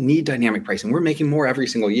 I don't need dynamic pricing. We're making more every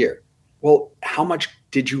single year. Well, how much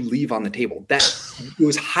did you leave on the table? That it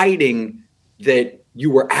was hiding that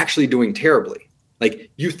you were actually doing terribly.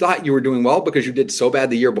 Like, you thought you were doing well because you did so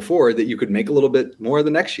bad the year before that you could make a little bit more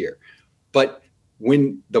the next year. But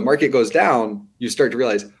when the market goes down, you start to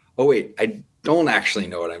realize, oh, wait, I don't actually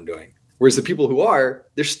know what I'm doing. Whereas the people who are,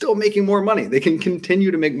 they're still making more money. They can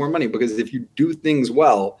continue to make more money because if you do things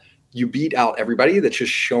well, you beat out everybody that's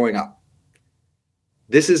just showing up.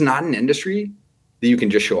 This is not an industry that you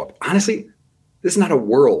can just show up. Honestly, this is not a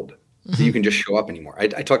world that you can just show up anymore. I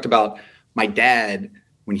talked about my dad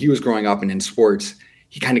when he was growing up and in sports,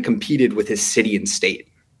 he kind of competed with his city and state.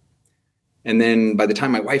 And then by the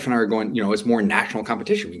time my wife and I are going, it's more national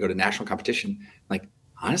competition. We go to national competition. Like,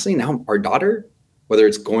 honestly, now our daughter, whether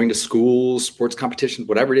it's going to schools, sports competitions,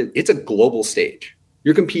 whatever it is, it's a global stage.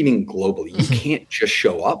 You're competing globally. You can't just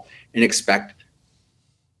show up and expect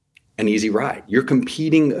an easy ride. You're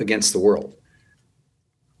competing against the world.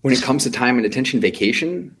 When it comes to time and attention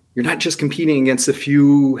vacation, you're not just competing against a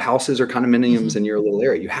few houses or condominiums in your little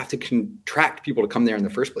area. You have to contract people to come there in the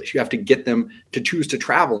first place. You have to get them to choose to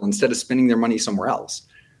travel instead of spending their money somewhere else,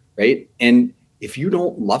 right? And if you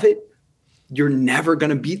don't love it, you're never going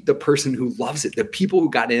to beat the person who loves it. The people who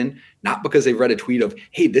got in, not because they read a tweet of,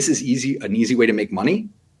 hey, this is an easy way to make money.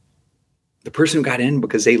 The person who got in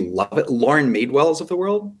because they love it, Lauren Madewells of the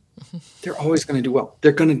world, they're always going to do well.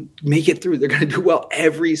 They're going to make it through. They're going to do well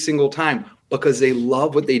every single time because they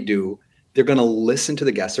love what they do. they're going to listen to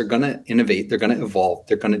the guests. They're going to innovate. They're going to evolve.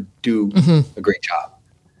 They're going to do a great job.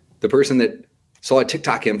 The person that saw a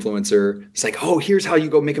TikTok influencer, it's like, oh, here's how you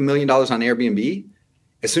go make $1 million on Airbnb.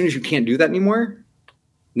 As soon as you can't do that anymore,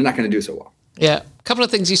 they're not going to do so well. Yeah. A couple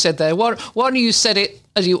of things you said there. One, you said it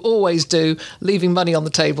as you always do, leaving money on the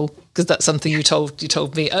table, because that's something you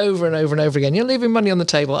told me over and over and over again. You're leaving money on the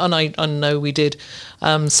table, and I know we did.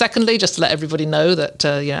 Secondly, just to let everybody know that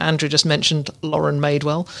Andrew just mentioned Lauren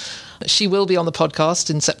Madewell. She will be on the podcast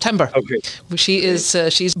in September. Okay.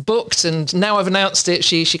 She's booked, and now I've announced it.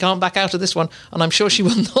 She can't back out of this one, and I'm sure she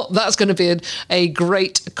will not. That's going to be a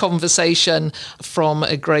great conversation from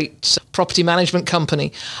a great property management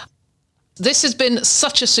company. This has been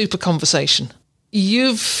such a super conversation.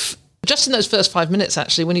 You've, just in those first 5 minutes,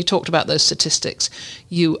 actually, when you talked about those statistics,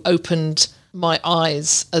 you opened my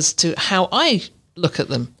eyes as to how I look at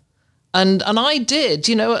them. And I did,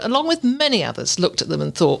 along with many others, looked at them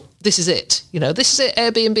and thought, this is it. This is it.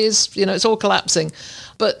 Airbnb is, it's all collapsing.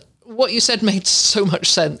 But what you said made so much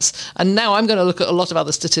sense. And now I'm going to look at a lot of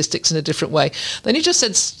other statistics in a different way. Then you just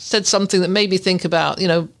said something that made me think about,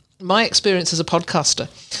 my experience as a podcaster.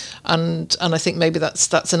 And I think maybe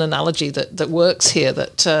that's an analogy that works here.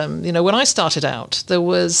 That, when I started out, there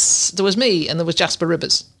was me and there was Jasper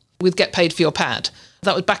Ribbers with Get Paid for Your Pad.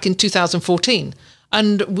 That was back in 2014.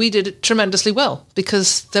 And we did it tremendously well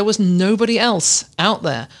because there was nobody else out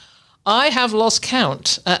there. I have lost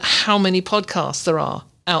count at how many podcasts there are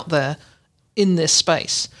out there in this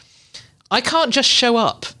space. I can't just show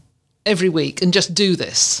up every week and just do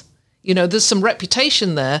this. There's some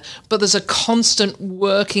reputation there, but there's a constant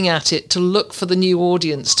working at it to look for the new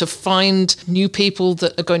audience, to find new people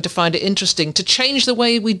that are going to find it interesting, to change the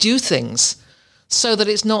way we do things so that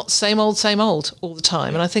it's not same old all the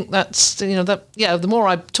time. And I think that's, the more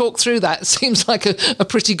I talk through that, it seems like a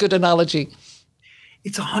pretty good analogy.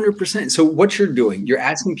 It's 100%. So what you're doing, you're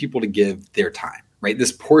asking people to give their time, right?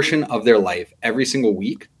 This portion of their life every single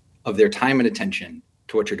week of their time and attention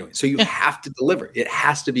to what you're doing. So you have to deliver. It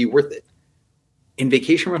has to be worth it. In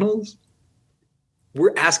vacation rentals,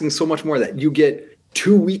 we're asking so much more that you get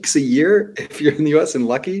 2 weeks a year, if you're in the US and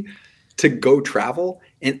lucky, to go travel.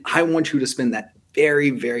 And I want you to spend that very,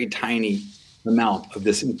 very tiny amount of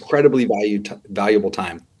this incredibly valuable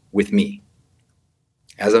time with me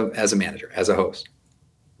as a manager, as a host.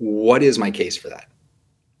 What is my case for that?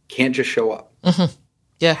 Can't just show up. Mm-hmm.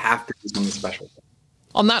 Yeah. Have to do something special.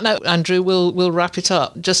 On that note, Andrew, we'll wrap it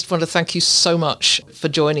up. Just want to thank you so much for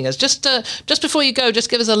joining us. Just before you go, just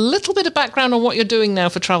give us a little bit of background on what you're doing now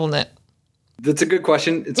for TravelNet. That's a good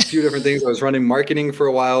question. It's a few different things. I was running marketing for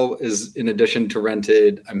a while. Is in addition to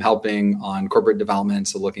rented, I'm helping on corporate development,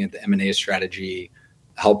 so looking at the M&A strategy,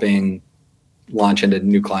 helping launch into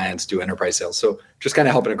new clients, do enterprise sales. So just kind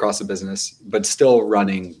of helping across the business, but still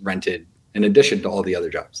running rented in addition to all the other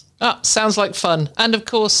jobs. Sounds like fun. And of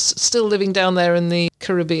course, still living down there in the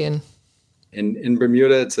Caribbean. In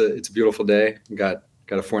Bermuda, it's a beautiful day. Got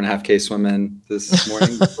a 4.5K swim in this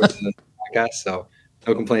morning before the podcast, so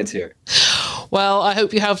no complaints here. Well, I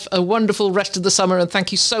hope you have a wonderful rest of the summer, and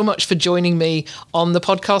thank you so much for joining me on the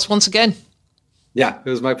podcast once again. Yeah, it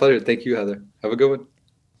was my pleasure. Thank you, Heather. Have a good one.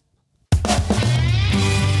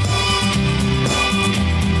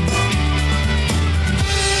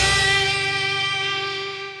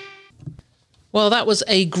 Well, that was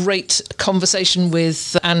a great conversation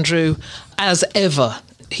with Andrew, as ever.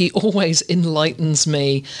 He always enlightens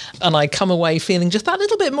me, and I come away feeling just that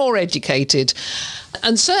little bit more educated.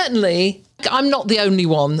 And certainly, I'm not the only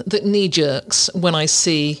one that knee-jerks when I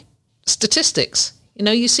see statistics.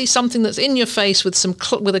 You see something that's in your face with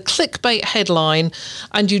with a clickbait headline,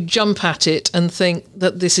 and you jump at it and think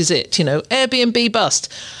that this is it. Airbnb bust.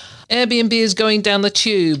 Airbnb is going down the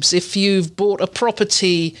tubes. If you've bought a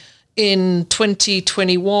property in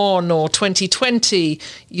 2021 or 2020,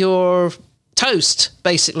 you're toast,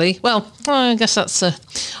 basically. Well, I guess that's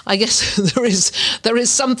there is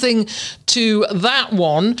something to that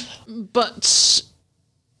one, but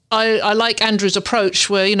I like Andrew's approach,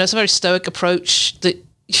 where it's a very stoic approach that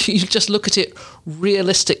you just look at it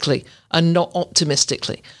realistically and not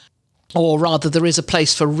optimistically, or rather, there is a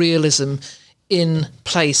place for realism in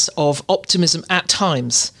place of optimism at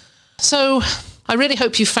times. So I really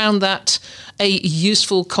hope you found that a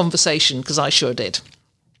useful conversation, because I sure did.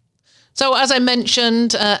 So as I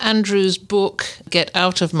mentioned, Andrew's book, Get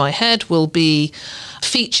Out of My Head, will be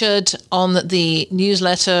featured on the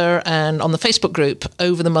newsletter and on the Facebook group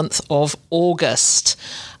over the month of August.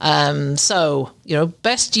 So,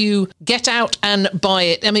 best you get out and buy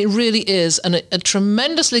it. I mean, it really is a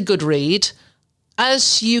tremendously good read.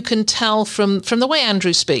 As you can tell from the way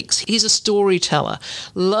Andrew speaks, he's a storyteller,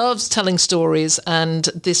 loves telling stories, and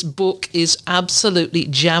this book is absolutely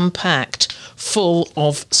jam-packed full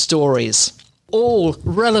of stories, all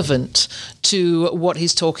relevant to what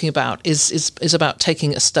he's talking about, is about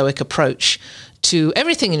taking a stoic approach to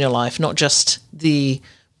everything in your life, not just the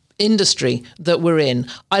industry that we're in.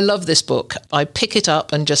 I love this book. I pick it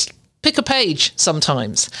up and just pick a page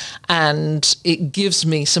sometimes, and it gives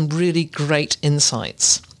me some really great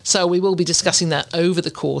insights. So we will be discussing that over the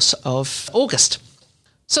course of August.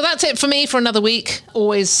 So that's it for me for another week.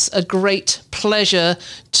 Always a great pleasure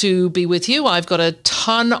to be with you. I've got a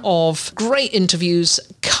ton of great interviews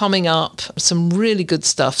coming up, some really good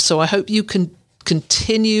stuff. So I hope you can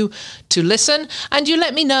continue to listen, and you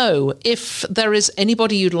let me know if there is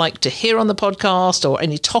anybody you'd like to hear on the podcast or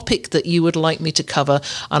any topic that you would like me to cover,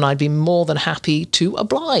 and I'd be more than happy to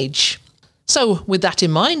oblige. So with that in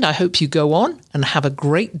mind, I hope you go on and have a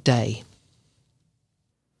great day.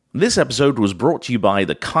 This episode was brought to you by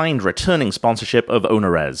the kind returning sponsorship of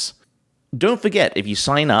OwnerRez. Don't forget, if you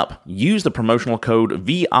sign up, use the promotional code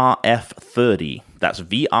VRF30, that's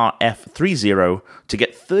VRF30, to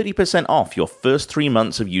get 30% off your first 3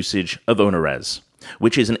 months of usage of OwnerRez,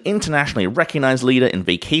 which is an internationally recognized leader in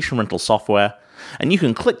vacation rental software, and you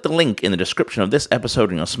can click the link in the description of this episode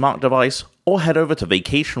on your smart device, or head over to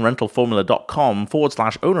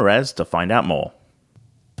vacationrentalformula.com/OwnerRez to find out more.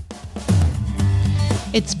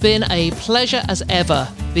 It's been a pleasure as ever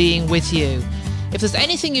being with you. If there's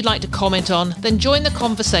anything you'd like to comment on, then join the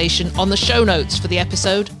conversation on the show notes for the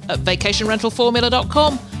episode at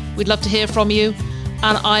vacationrentalformula.com. We'd love to hear from you,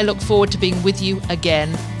 and I look forward to being with you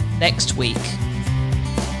again next week.